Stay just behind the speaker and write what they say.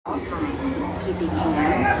keeping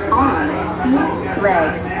hands, arms, feet,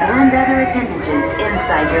 legs, and other appendages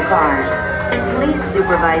inside your car. And please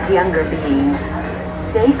supervise younger beings.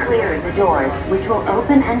 Stay clear of the doors, which will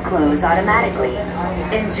open and close automatically.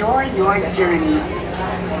 Enjoy your journey.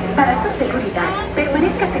 Para su seguridad,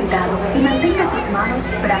 permanezca sentado y mantenga sus manos,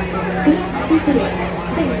 brazos, pies y piernas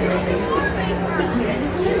dentro del vehículo.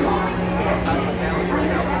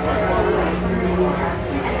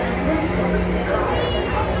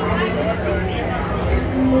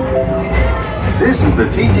 This is the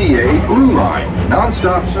TTA Blue Line,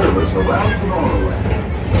 non-stop service around Tomorrowland.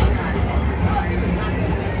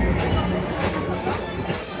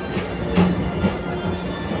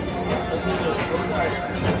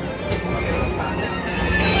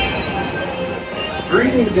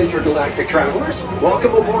 Greetings, intergalactic travelers.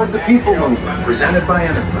 Welcome aboard the People Mover, presented by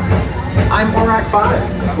Enterprise. I'm Morak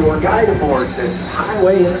 5, your guide aboard this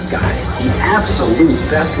highway in the sky, the absolute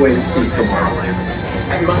best way to see Tomorrowland.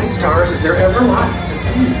 And my stars, is there ever lots to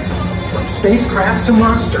see? From spacecraft to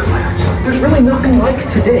monster labs, there's really nothing like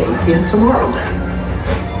today in Tomorrowland.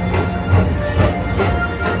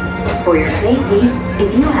 For your safety,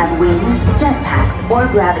 if you have wings, jetpacks, or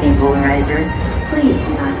gravity polarizers, please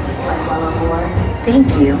do not take one while aboard. Thank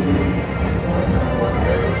you.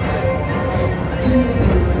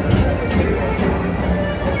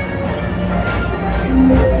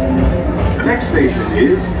 The next station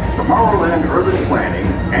is Tomorrowland Urban Planning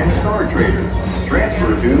and Star Traders.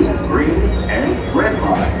 Transfer to green and red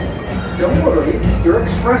lines. Don't worry, your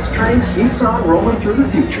express train keeps on rolling through the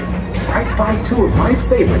future, right by two of my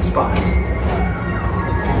favorite spots.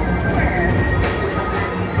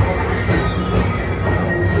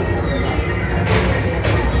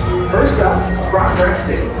 First up, Progress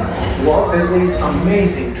City, Walt Disney's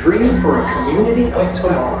amazing dream for a community of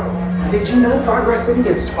tomorrow. Did you know Progress City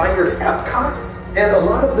inspired Epcot? And a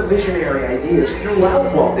lot of the visionary ideas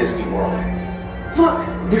throughout Walt Disney World. Look,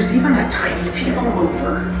 there's even a tiny people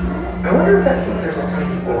mover. I wonder if that means there's a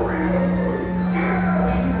tiny ORAC.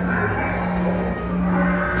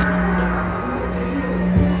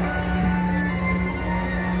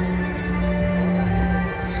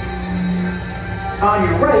 On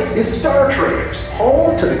your right is Star Traders,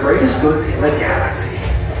 home to the greatest goods in the galaxy.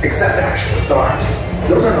 Except actual stars.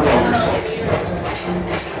 Those are no longer sold.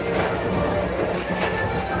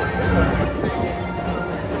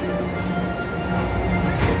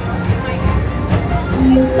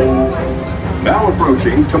 Now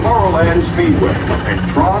approaching Tomorrowland Speedway and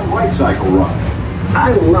Tron Light Cycle Run.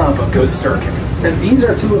 I love a good circuit, and these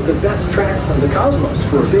are two of the best tracks in the cosmos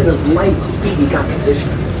for a bit of light, speedy competition.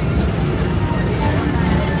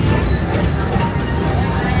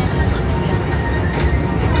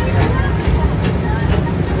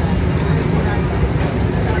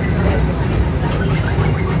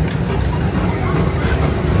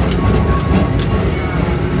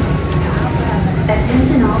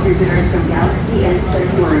 Attention all visitors from Galaxy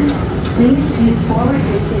N31. Please keep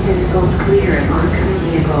forward-facing tentacles clear of oncoming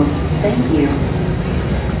vehicles. Thank you.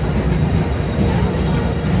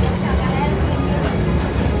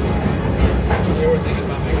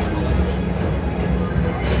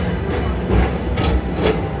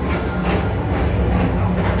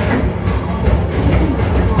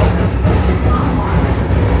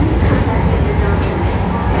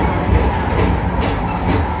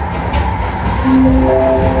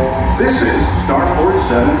 This is Starport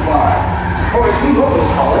 75. Or as we always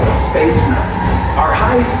call it, Space Mountain. Our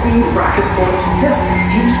high-speed rocket port to distant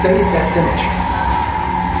deep space destinations.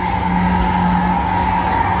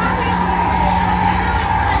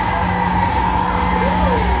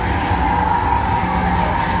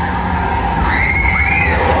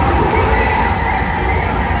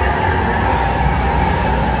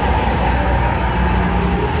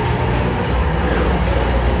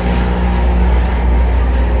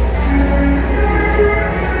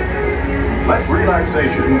 Let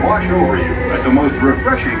relaxation wash over you at the most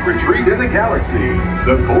refreshing retreat in the galaxy,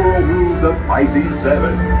 the Coral Rooms of Pisces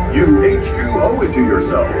 7. You H2O it to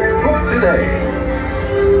yourself. Book today.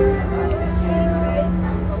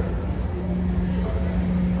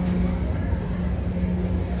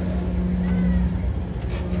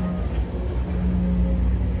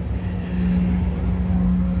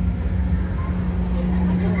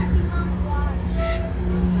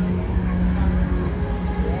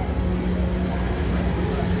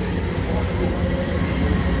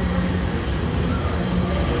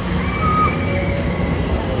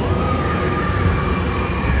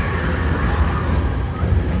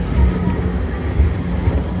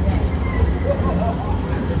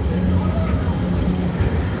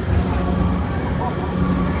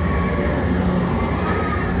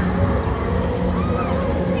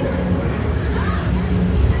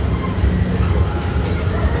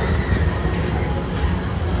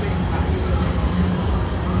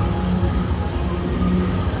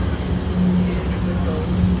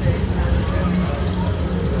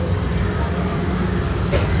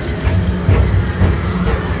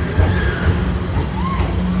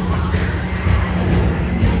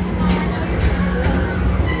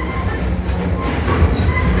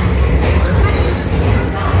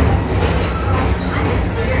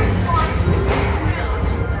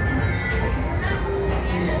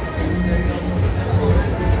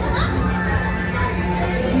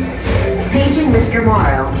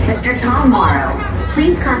 tomorrow.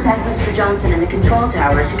 Please contact Mr. Johnson in the control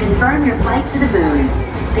tower to confirm your flight to the moon.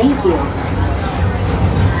 Thank you.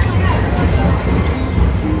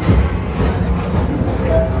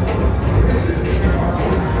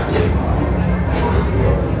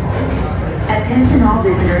 Attention all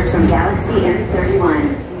visitors from Galaxy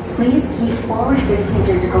M31. Please keep forward-facing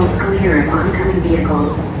tentacles clear of oncoming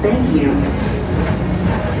vehicles. Thank you.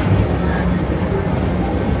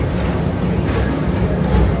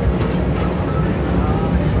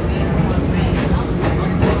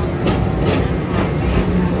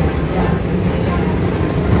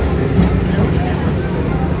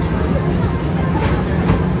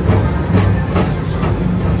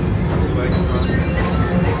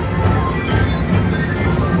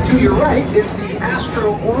 To your right is the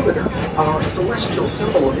Astro Orbiter, our celestial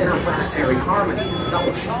symbol of interplanetary harmony and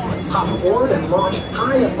fellowship. Hop aboard and launch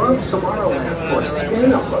high above Tomorrowland for a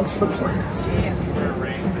spin amongst the planets.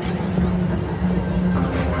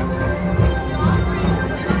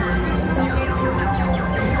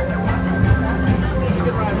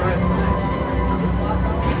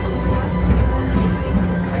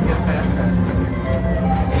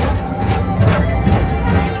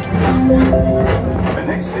 The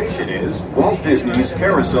next station is Walt Disney's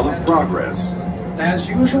Carousel of Progress. As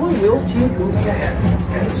usual, we'll keep moving ahead,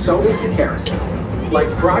 and so does the carousel. Like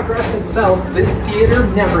progress itself, this theater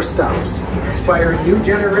never stops, inspiring new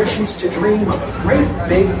generations to dream of a great,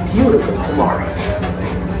 big, beautiful tomorrow.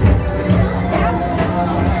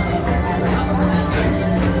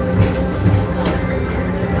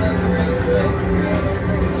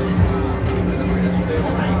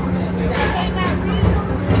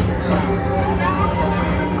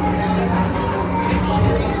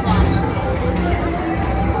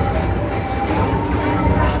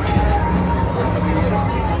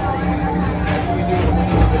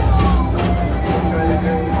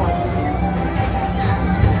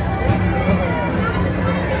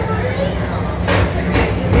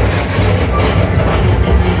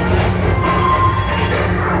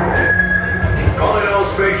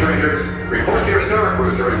 Space Rangers, report to your Star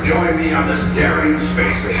Cruiser and join me on this daring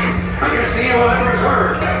space mission against the evil Emperor's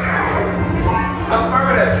Herd.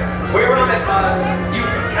 Affirmative. We're on it, Buzz. You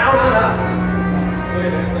can count on us.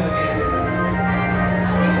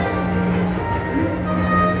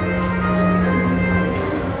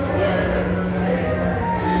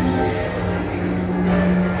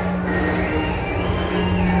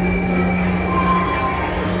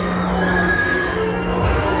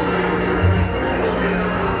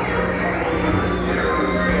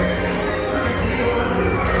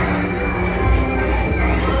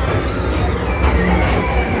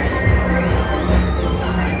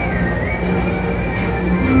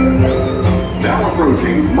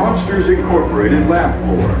 Approaching Monsters Incorporated laugh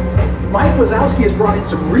floor. Mike Wazowski has brought in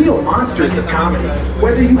some real monsters of comedy.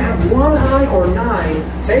 Whether you have one eye or nine,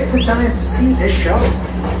 take the time to see this show.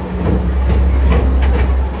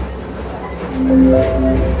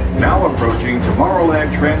 Now approaching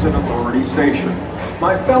Tomorrowland Transit Authority Station.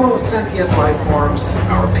 My fellow sentient life forms,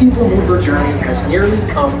 our people mover journey has nearly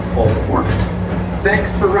come full orbit.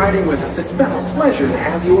 Thanks for riding with us. It's been a pleasure to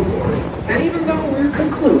have you aboard. And even though we're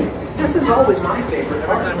concluding, this is always my favorite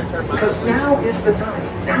part, because now is the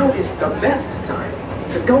time, now is the best time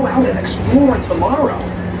to go out and explore tomorrow,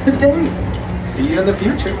 today. See you in the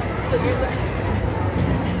future.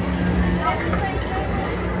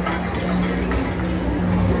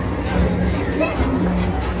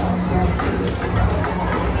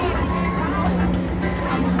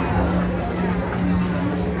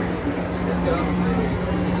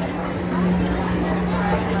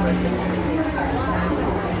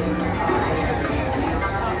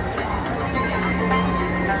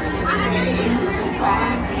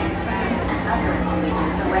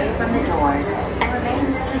 Away from the doors and remain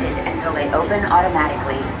seated until they open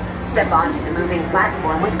automatically. Step onto the moving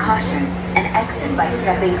platform with caution and exit by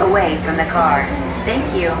stepping away from the car.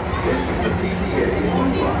 Thank you. This is the TTA.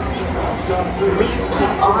 Please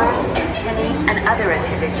keep arms, antennae, and other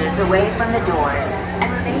appendages away from the doors and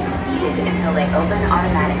remain seated until they open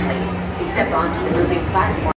automatically. Step onto the moving platform.